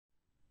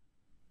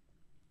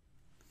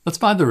Let's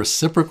find the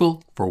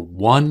reciprocal for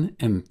 1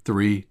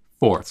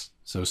 3/4.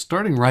 So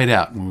starting right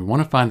out, when we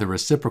want to find the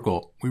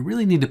reciprocal, we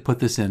really need to put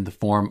this in the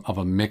form of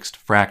a mixed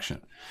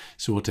fraction.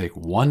 So we'll take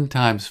 1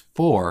 times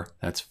 4,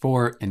 that's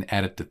 4, and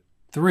add it to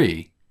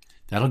 3.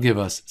 That'll give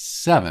us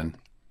 7,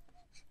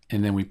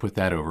 and then we put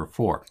that over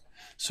 4.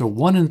 So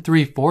 1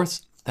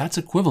 3/4, that's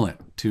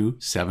equivalent to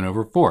 7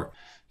 over 4.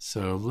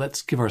 So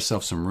let's give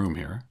ourselves some room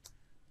here.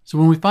 So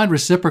when we find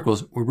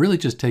reciprocals, we're really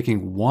just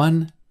taking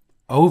 1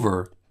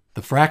 over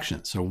the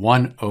fraction. So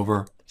 1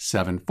 over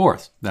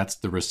 7/4. That's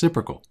the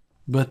reciprocal.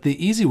 But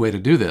the easy way to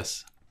do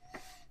this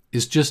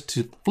is just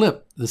to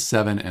flip the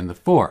 7 and the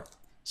 4.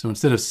 So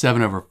instead of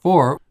 7 over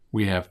 4,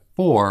 we have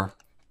 4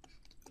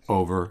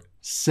 over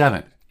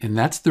 7. And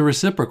that's the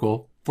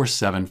reciprocal for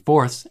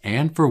 7/4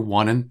 and for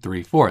 1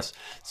 3/4.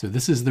 So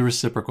this is the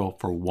reciprocal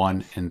for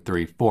 1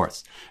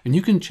 3/4. And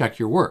you can check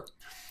your work.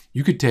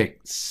 You could take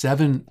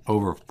 7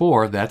 over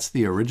 4, that's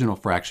the original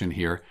fraction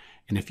here,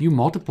 and if you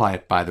multiply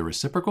it by the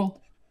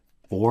reciprocal,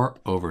 4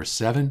 over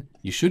 7,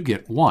 you should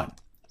get 1.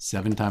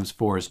 7 times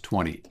 4 is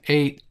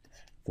 28.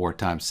 4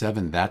 times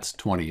 7, that's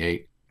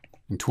 28.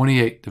 And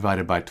 28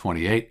 divided by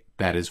 28,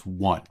 that is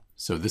 1.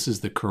 So this is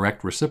the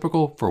correct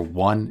reciprocal for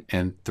 1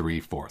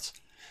 3/4.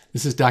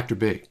 This is Dr.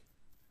 B,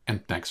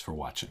 and thanks for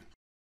watching.